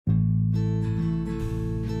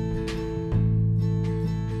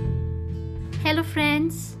Hello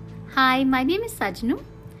friends. Hi, my name is Sajnu.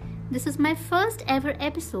 This is my first ever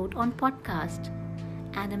episode on podcast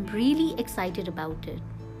and I'm really excited about it.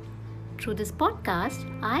 Through this podcast,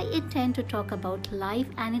 I intend to talk about life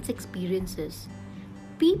and its experiences,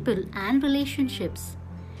 people and relationships,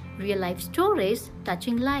 real life stories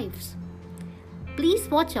touching lives. Please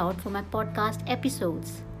watch out for my podcast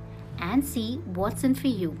episodes and see what's in for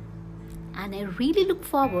you. And I really look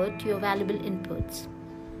forward to your valuable inputs.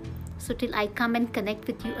 So till I come and connect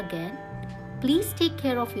with you again, please take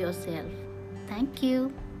care of yourself. Thank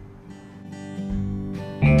you.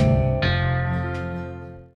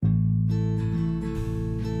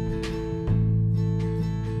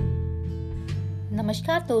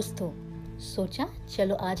 नमस्कार दोस्तों, सोचा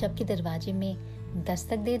चलो आज आपके दरवाजे में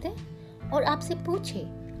दस्तक दे दें और आपसे पूछे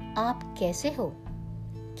आप कैसे हो?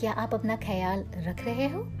 क्या आप अपना ख्याल रख रहे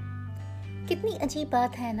हो? कितनी अजीब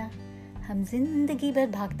बात है ना, हम जिंदगी भर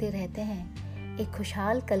भागते रहते हैं एक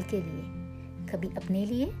खुशहाल कल के लिए, कभी अपने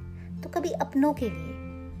लिए तो कभी अपनों के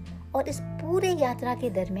लिए। और इस पूरे यात्रा के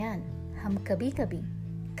दरमियान हम कभी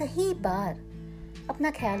कहीं बार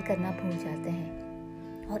अपना ख्याल करना भूल जाते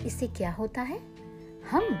हैं। और इससे क्या होता है,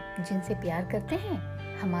 हम जिनसे प्यार करते हैं,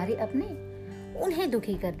 हमारे अपने, उन्हें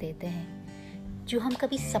दुखी कर देते हैं, जो हम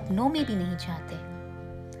कभी सपनों में भी नहीं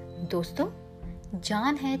चाहते। दोस्तों,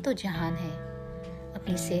 जान है तो जहान है।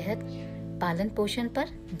 अपनी सेहत, पालन पोषण पर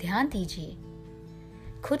ध्यान दीजिए।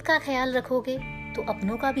 खुद का ख्याल रखोगे तो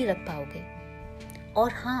अपनों का भी रख पाओगे।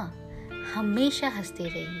 और हाँ, हमेशा हंसते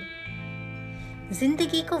रहिए।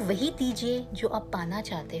 जिंदगी को वही दीजिए जो आप पाना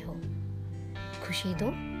चाहते हो। खुशी दो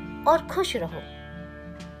और खुश रहो।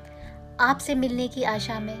 आपसे मिलने की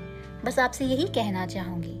आशा में बस आपसे यही कहना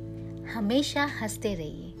चाहूंगी, हमेशा हंसते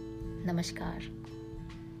रहिए। नमस्कार।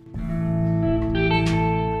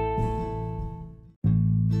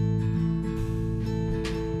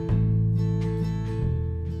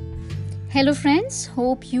 Hello friends,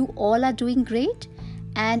 hope you all are doing great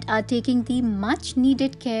and are taking the much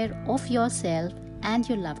needed care of yourself and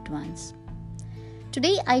your loved ones.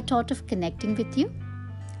 Today I thought of connecting with you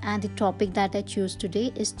and the topic that I choose today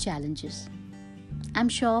is challenges. I'm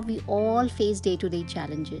sure we all face day-to-day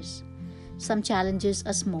challenges. Some challenges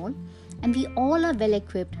are small and we all are well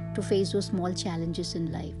equipped to face those small challenges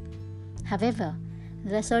in life. However,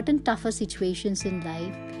 there are certain tougher situations in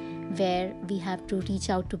life where we have to reach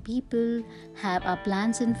out to people, have our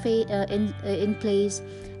plans in place,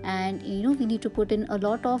 and we need to put in a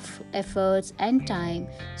lot of efforts and time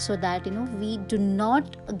so that we do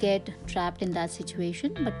not get trapped in that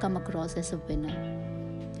situation but come across as a winner.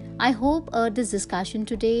 I hope this discussion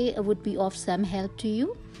today would be of some help to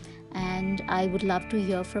you, and I would love to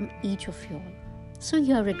hear from each of you all. So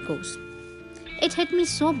here it goes. It hit me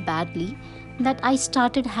so badly that I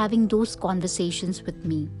started having those conversations with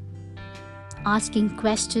me, asking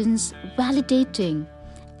questions, validating,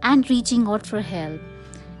 and reaching out for help,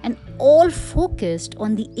 and all focused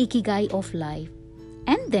on the ikigai of life.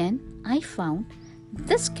 And then I found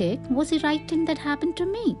this kick was the right thing that happened to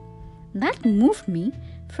me. That moved me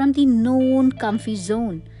from the known comfy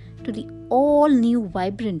zone to the all-new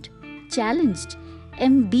vibrant, challenged,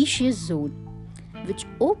 ambitious zone, which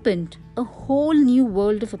opened a whole new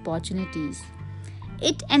world of opportunities.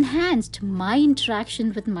 It enhanced my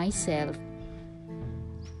interaction with myself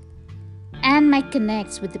and my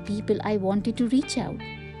connects with the people I wanted to reach out.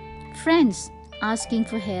 Friends, asking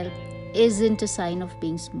for help isn't a sign of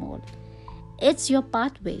being small. It's your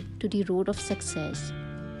pathway to the road of success.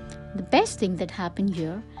 The best thing that happened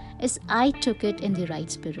here is I took it in the right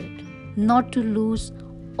spirit, not to lose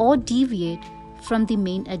or deviate from the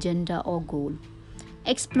main agenda or goal.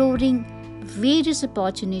 Exploring various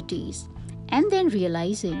opportunities and then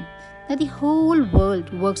realizing that the whole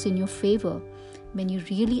world works in your favor when you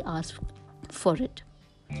really ask for it,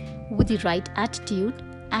 with the right attitude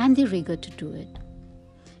and the rigor to do it.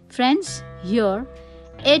 Friends, here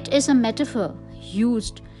it is a metaphor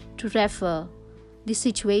used to refer the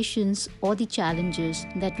situations or the challenges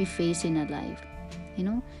that we face in our life.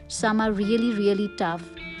 Some are really tough,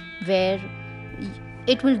 where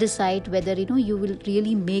it will decide whether you will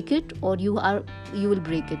really make it or you will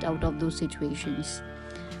break it out of those situations.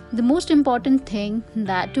 The most important thing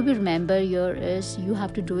that to be remembered here is you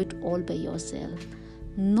have to do it all by yourself.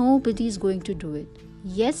 Nobody is going to do it.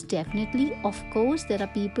 Yes, definitely, of course, there are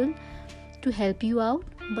people to help you out,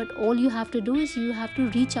 but all you have to do is you have to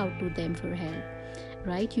reach out to them for help,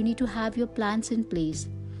 right? You need to have your plans in place.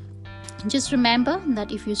 Just remember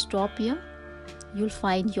that if you stop here, you'll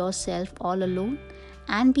find yourself all alone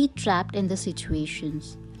and be trapped in the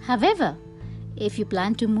situations. However, if you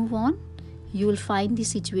plan to move on, you will find the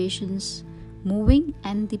situations moving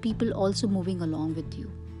and the people also moving along with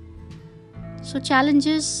you. So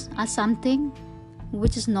challenges are something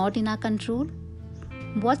which is not in our control.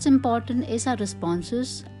 What's important is our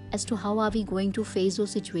responses as to how are we going to face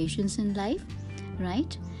those situations in life,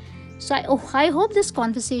 right? So I hope this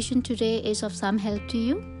conversation today is of some help to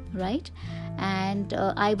you, right? And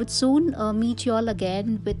I would soon meet you all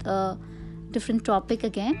again with a different topic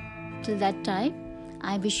again. Till that time,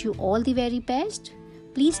 I wish you all the very best.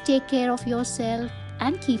 Please take care of yourself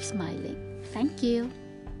and keep smiling. Thank you.